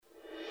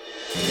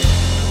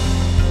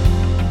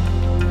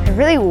I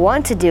really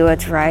want to do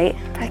what's right,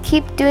 but I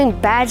keep doing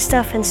bad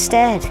stuff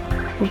instead.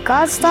 Will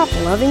God stop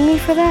loving me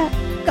for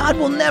that? God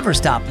will never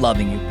stop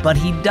loving you, but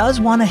He does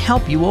want to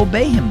help you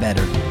obey Him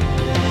better.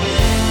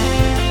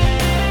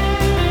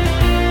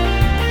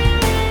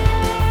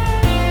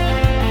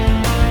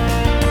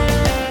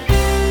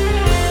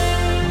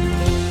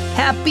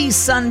 Happy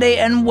Sunday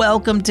and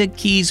welcome to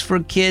Keys for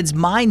Kids.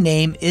 My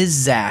name is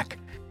Zach.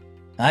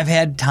 I've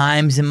had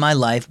times in my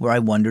life where I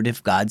wondered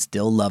if God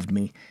still loved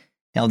me.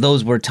 Now,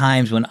 those were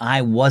times when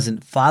I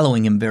wasn't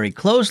following Him very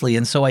closely,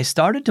 and so I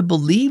started to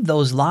believe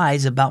those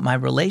lies about my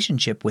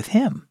relationship with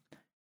Him.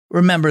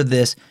 Remember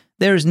this,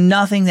 there's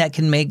nothing that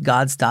can make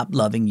God stop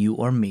loving you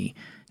or me.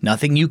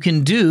 Nothing you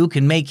can do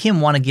can make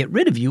Him want to get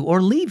rid of you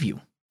or leave you.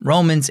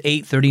 Romans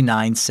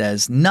 8:39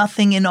 says,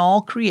 "Nothing in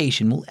all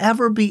creation will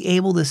ever be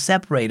able to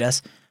separate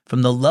us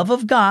from the love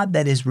of God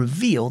that is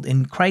revealed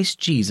in Christ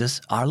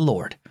Jesus our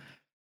Lord."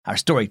 Our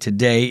story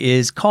today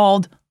is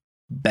called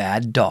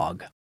Bad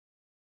Dog.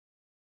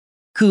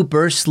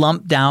 Cooper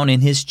slumped down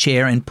in his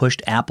chair and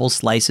pushed apple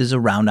slices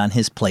around on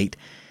his plate.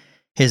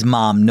 His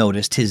mom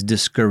noticed his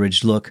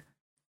discouraged look.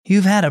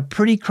 "You've had a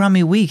pretty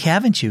crummy week,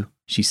 haven't you?"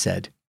 she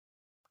said.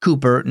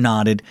 Cooper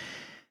nodded.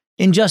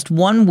 In just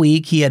 1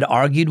 week, he had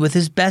argued with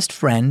his best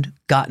friend,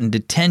 gotten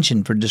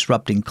detention for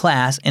disrupting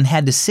class, and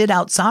had to sit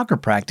out soccer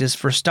practice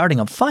for starting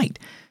a fight.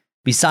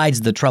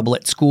 Besides the trouble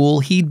at school,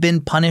 he'd been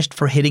punished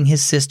for hitting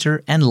his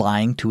sister and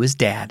lying to his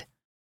dad.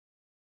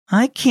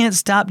 "I can't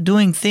stop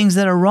doing things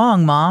that are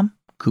wrong, Mom,"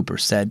 Cooper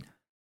said.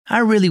 "I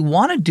really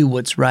want to do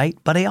what's right,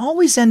 but I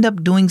always end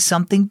up doing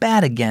something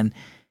bad again.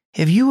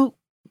 Have you—"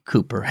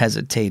 Cooper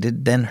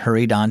hesitated, then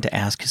hurried on to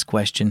ask his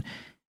question.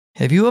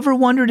 "Have you ever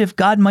wondered if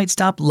God might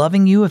stop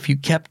loving you if you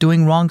kept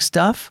doing wrong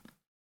stuff?"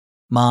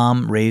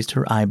 Mom raised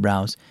her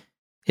eyebrows.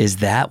 "Is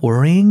that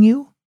worrying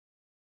you?"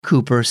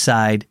 Cooper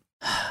sighed.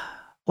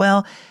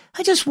 "Well,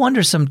 I just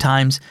wonder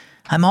sometimes.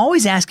 I'm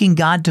always asking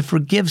God to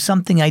forgive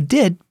something I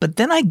did, but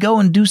then I go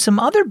and do some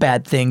other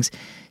bad things.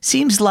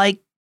 Seems like—"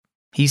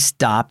 He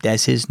stopped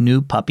as his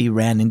new puppy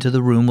ran into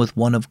the room with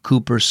one of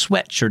Cooper's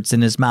sweatshirts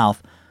in his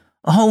mouth.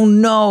 "Oh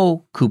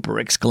no!" Cooper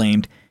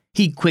exclaimed.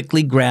 He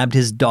quickly grabbed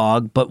his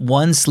dog, but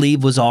one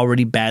sleeve was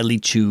already badly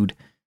chewed.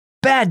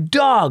 "Bad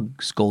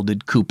dog!"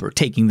 scolded Cooper,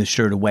 taking the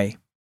shirt away.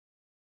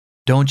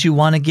 "Don't you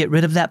want to get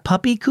rid of that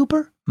puppy,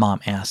 Cooper?" Mom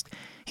asked.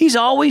 "He's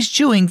always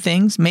chewing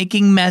things,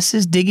 making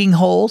messes, digging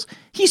holes.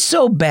 He's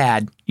so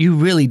bad. You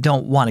really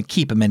don't want to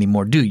keep him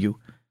anymore, do you?"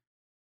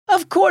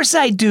 "Of course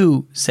I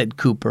do," said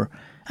Cooper.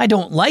 "I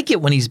don't like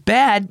it when he's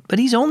bad, but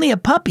he's only a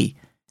puppy.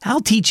 I'll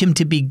teach him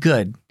to be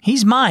good.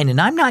 He's mine,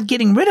 and I'm not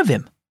getting rid of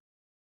him."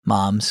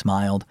 Mom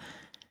smiled.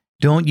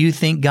 "Don't you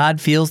think God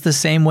feels the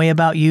same way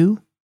about you?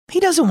 He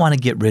doesn't want to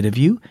get rid of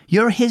you.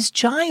 You're His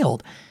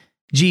child.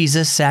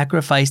 Jesus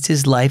sacrificed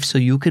His life so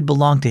you could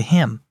belong to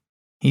Him.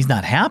 He's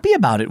not happy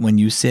about it when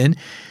you sin,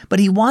 but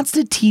He wants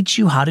to teach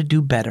you how to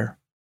do better."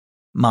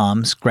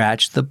 Mom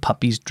scratched the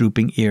puppy's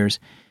drooping ears.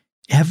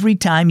 "Every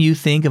time you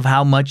think of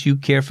how much you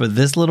care for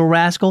this little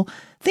rascal,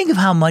 think of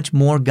how much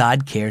more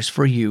God cares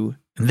for you.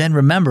 And then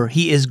remember,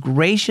 He is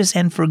gracious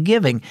and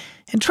forgiving,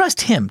 and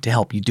trust Him to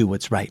help you do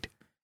what's right."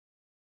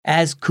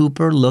 As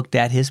Cooper looked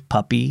at his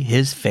puppy,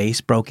 his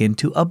face broke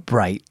into a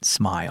bright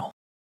smile.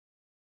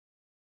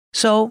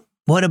 So,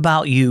 what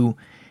about you?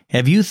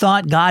 Have you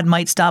thought God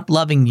might stop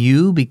loving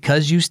you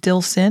because you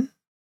still sin?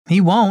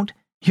 He won't.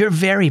 You're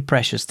very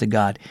precious to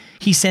God.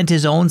 He sent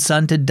His own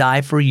Son to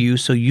die for you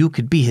so you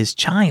could be His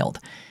child.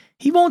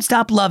 He won't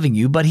stop loving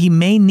you, but He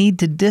may need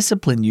to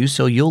discipline you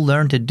so you'll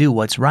learn to do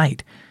what's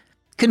right.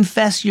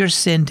 Confess your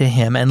sin to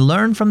Him and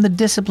learn from the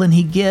discipline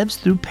He gives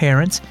through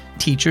parents,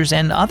 teachers,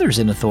 and others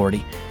in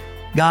authority.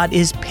 God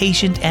is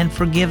patient and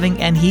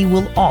forgiving, and He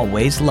will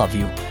always love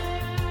you.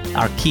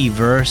 Our key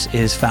verse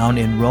is found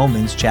in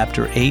Romans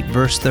chapter 8,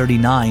 verse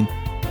 39.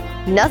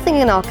 Nothing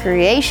in all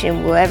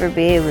creation will ever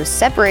be able to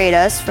separate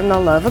us from the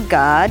love of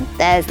God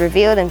that is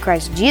revealed in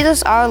Christ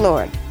Jesus our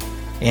Lord.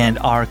 And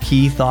our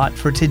key thought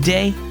for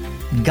today,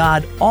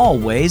 God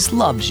always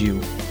loves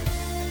you.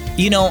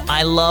 You know,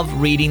 I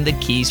love reading the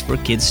Keys for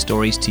Kids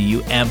stories to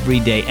you every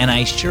day, and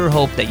I sure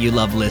hope that you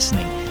love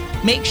listening.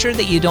 Make sure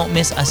that you don't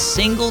miss a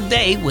single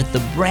day with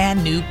the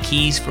brand new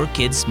Keys for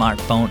Kids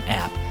smartphone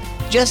app.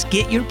 Just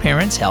get your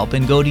parents' help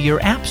and go to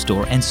your app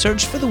store and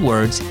search for the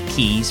words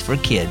Keys for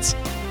Kids.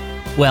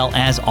 Well,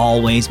 as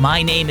always,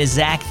 my name is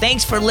Zach.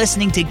 Thanks for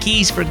listening to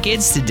Keys for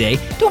Kids today.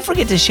 Don't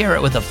forget to share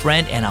it with a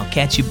friend, and I'll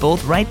catch you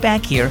both right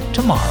back here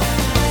tomorrow.